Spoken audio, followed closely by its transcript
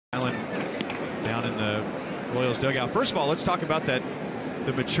Eiland down in the Royals dugout. First of all, let's talk about the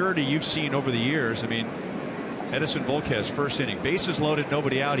maturity you've seen over the years. I mean, Edinson Volquez, first inning, bases loaded,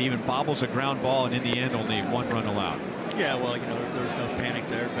 nobody out. He even bobbles a ground ball, and in the end, only one run allowed. Yeah, well, you know, there was no panic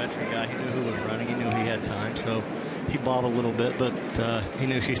there. Veteran guy, he knew who was running. He knew he had time, so he bobbled a little bit, but he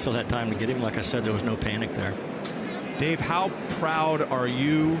knew he still had time to get him. Like I said, there was no panic there. Dave, how proud are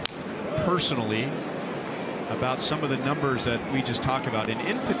you personally about some of the numbers that we just talked about, and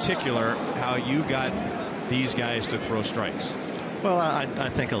in particular, how you got these guys to throw strikes? Well, I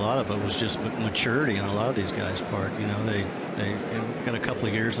think a lot of it was just maturity on a lot of these guys' part. You know, they got a couple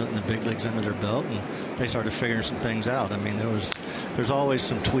of years in the big leagues under their belt, and they started figuring some things out. I mean, there's always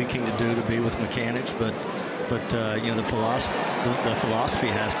some tweaking to do to be with mechanics, but you know, the philosophy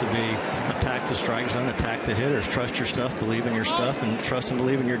has to be attack the strike zone, attack the hitters, trust your stuff, believe in your stuff, and trust and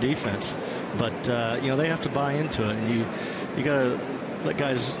believe in your defense. But you know, they have to buy into it, and you got to let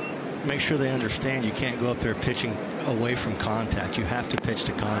guys make sure they understand you can't go up there pitching away from contact. You have to pitch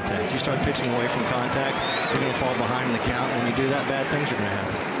to contact. You start pitching away from contact, you're going to fall behind in the count. When you do that, bad things are going to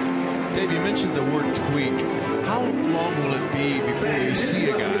happen. Dave, you mentioned the word tweak. How long will it be before you see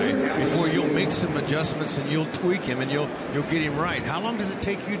a guy, before you'll make some adjustments and you'll tweak him and you'll get him right? How long does it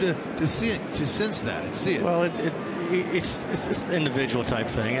take you to see it, to sense that and see it? Well, it's an individual type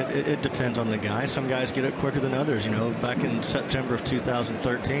thing. It depends on the guy. Some guys get it quicker than others. You know, back in September of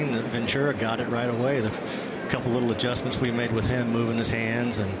 2013, Ventura got it right away. The couple little adjustments we made with him, moving his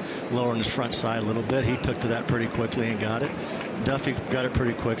hands and lowering his front side a little bit, he took to that pretty quickly and got it. Duffy got it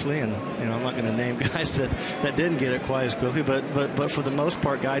pretty quickly, and you know, I'm not going to name guys that didn't get it quite as quickly, but for the most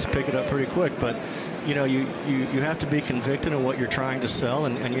part, guys pick it up pretty quick. But you know, you have to be convicted in what you're trying to sell,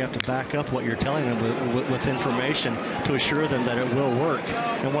 and you have to back up what you're telling them with information to assure them that it will work.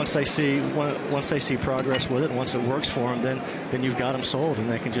 And once they see progress with it, and once it works for them, then you've got them sold, and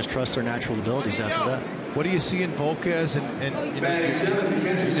they can just trust their natural abilities after that. What do you see in Volquez? And you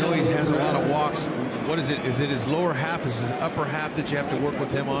know he has a lot of walks. What is it? Is it his lower half? Is his upper half that you have to work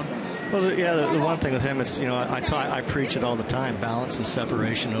with him on? Well, yeah, the one thing with him is, you know, I preach it all the time: balance and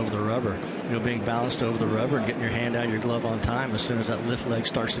separation over the rubber. You know, being balanced over the rubber and getting your hand out of your glove on time. As soon as that lift leg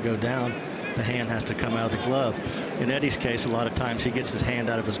starts to go down, the hand has to come out of the glove. In Eddie's case, a lot of times he gets his hand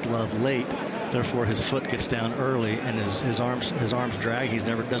out of his glove late, therefore his foot gets down early, and his arms drag. He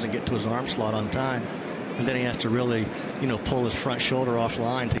doesn't get to his arm slot on time. And then he has to really, you know, pull his front shoulder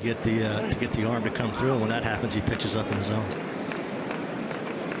offline to get the arm to come through. And when that happens, he pitches up in his zone.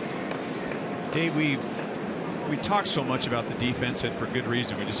 Dave, we talked so much about the defense, and for good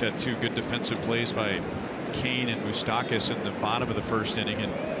reason. We just had two good defensive plays by Kane and Moustakas in the bottom of the first inning,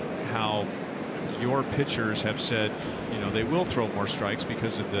 and how your pitchers have said, you know, they will throw more strikes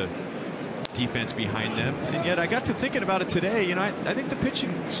because of the defense behind them. And yet I got to thinking about it today. You know, I think the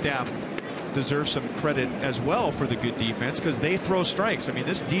pitching staff deserves some credit as well for the good defense, because they throw strikes. I mean,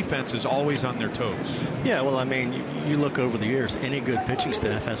 this defense is always on their toes. Yeah, well, I mean, you look over the years, any good pitching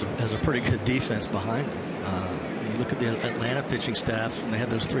staff has a pretty good defense behind them. You look at the Atlanta pitching staff, and they had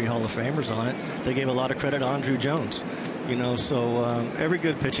those 3 Hall of Famers on it. They gave a lot of credit to Andrew Jones. You know, so every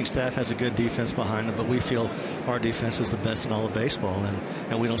good pitching staff has a good defense behind them, but we feel our defense is the best in all of baseball,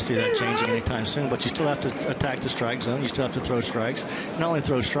 and we don't see that changing anytime soon. But you still have to attack the strike zone. You still have to throw strikes. Not only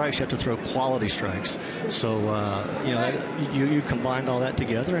throw strikes, you have to throw quality strikes. So you know, you combine all that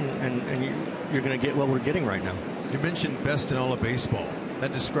together, and you're going to get what we're getting right now. You mentioned best in all of baseball.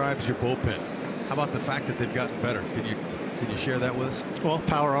 That describes your bullpen. How about the fact that they've gotten better? Can you share that with us? Well,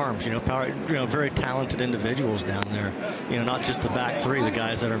 power arms, you know, very talented individuals down there. You know, not just the back three, the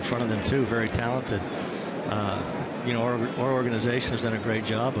guys that are in front of them too, very talented. You know, our organization has done a great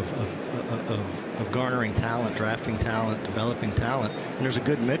job of garnering talent, drafting talent, developing talent, and there's a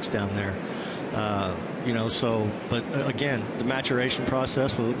good mix down there. You know, so, but again, the maturation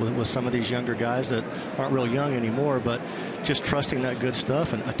process with some of these younger guys that aren't real young anymore, but just trusting that good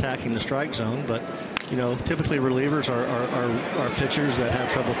stuff and attacking the strike zone. But you know, typically relievers are pitchers that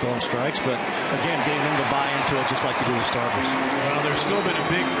have trouble throwing strikes, but again, getting them to buy into it just like you do with starters. Well, there's still been a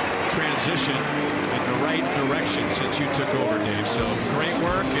big transition in the right direction since you took over, Dave. So great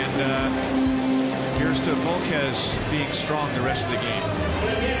work, and here's to Volquez being strong the rest of the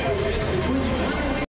game.